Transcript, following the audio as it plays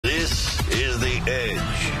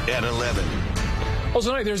at 11. Well,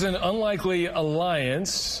 tonight there's an unlikely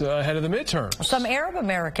alliance ahead of the midterms. Some Arab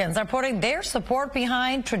Americans are putting their support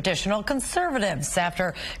behind traditional conservatives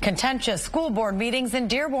after contentious school board meetings in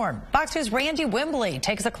Dearborn. Fox News' Randy Wimbley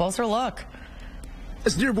takes a closer look.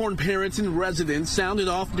 As Dearborn parents and residents sounded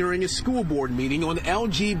off during a school board meeting on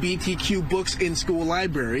LGBTQ books in school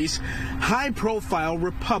libraries, high-profile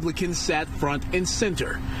Republicans sat front and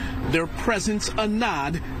center. Their presence a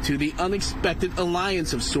nod to the unexpected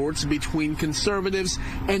alliance of sorts between conservatives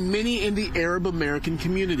and many in the Arab American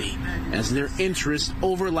community, as their interests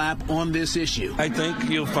overlap on this issue. I think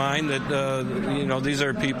you'll find that, these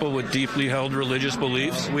are people with deeply held religious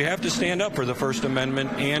beliefs. We have to stand up for the First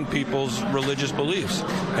Amendment and people's religious beliefs.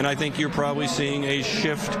 And I think you're probably seeing a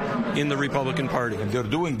shift in the Republican Party. They're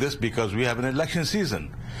doing this because we have an election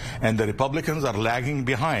season, and the Republicans are lagging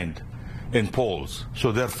behind in polls.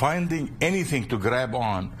 So they're finding anything to grab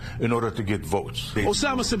on in order to get votes.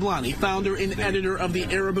 Osama Siblani, founder and editor of the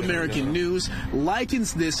Arab American News,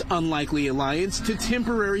 likens this unlikely alliance to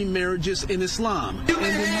temporary marriages in Islam. And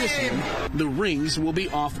in this one, the rings will be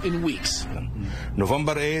off in weeks.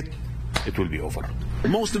 November 8th, it will be over.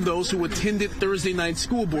 Most of those who attended Thursday night's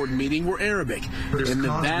school board meeting were Arabic, and the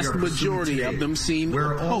vast majority of them seemed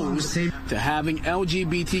opposed to having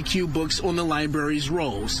LGBTQ books on the library's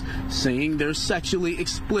rolls, saying they're sexually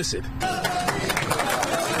explicit.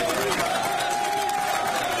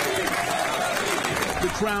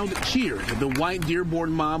 The crowd cheered the white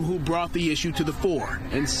Dearborn mom who brought the issue to the fore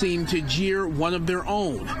and seemed to jeer one of their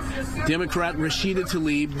own, Democrat Rashida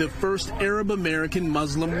Tlaib, the first Arab American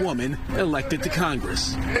Muslim woman elected to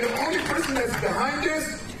Congress. And the only person that's behind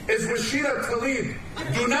this is Rashida Tlaib.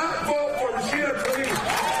 Do not vote for Rashida Tlaib.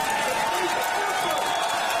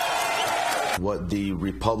 What the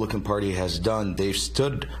Republican Party has done, they've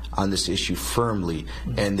stood on this issue firmly,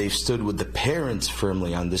 and they've stood with the parents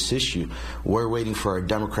firmly on this issue. We're waiting for our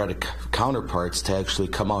Democratic counterparts to actually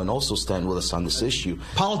come out and also stand with us on this issue.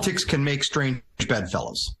 Politics can make strange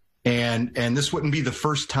bedfellows, and this wouldn't be the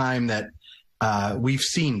first time that we've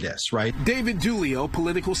seen this, right? David Dulio,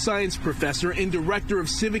 political science professor and director of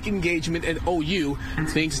civic engagement at OU,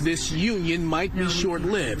 thinks this union might be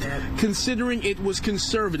short-lived, considering it was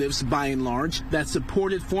conservatives, by and large, that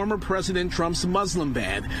supported former President Trump's Muslim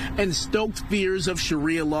ban and stoked fears of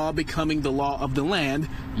Sharia law becoming the law of the land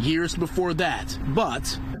years before that.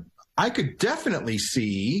 But I could definitely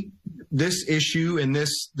see this issue and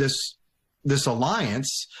this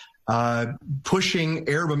alliance pushing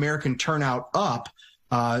Arab American turnout up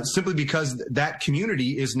simply because that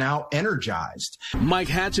community is now energized. Mike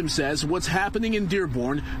Hatcham says what's happening in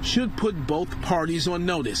Dearborn should put both parties on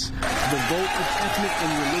notice. The vote of ethnic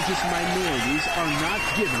and religious minorities are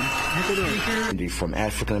not given. From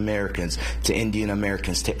African Americans to Indian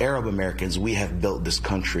Americans to Arab Americans, we have built this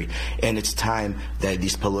country, and it's time that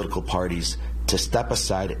these political parties to step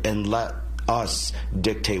aside and let us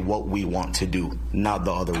dictate what we want to do, not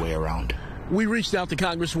the other way around. We reached out to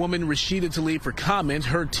Congresswoman Rashida Tlaib for comment.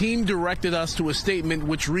 Her team directed us to a statement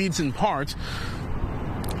which reads in part,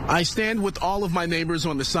 I stand with all of my neighbors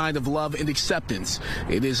on the side of love and acceptance.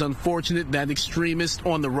 It is unfortunate that extremists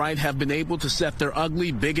on the right have been able to set their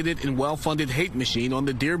ugly, bigoted, and well-funded hate machine on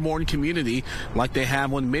the Dearborn community like they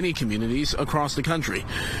have on many communities across the country.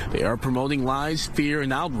 They are promoting lies, fear,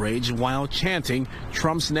 and outrage while chanting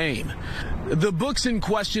Trump's name. The books in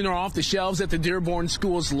question are off the shelves at the Dearborn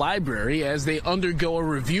School's library as they undergo a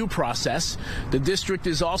review process. The district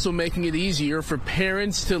is also making it easier for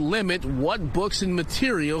parents to limit what books and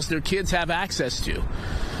materials their kids have access to.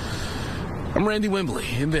 I'm Randy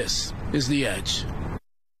Wimbley, and this is The Edge.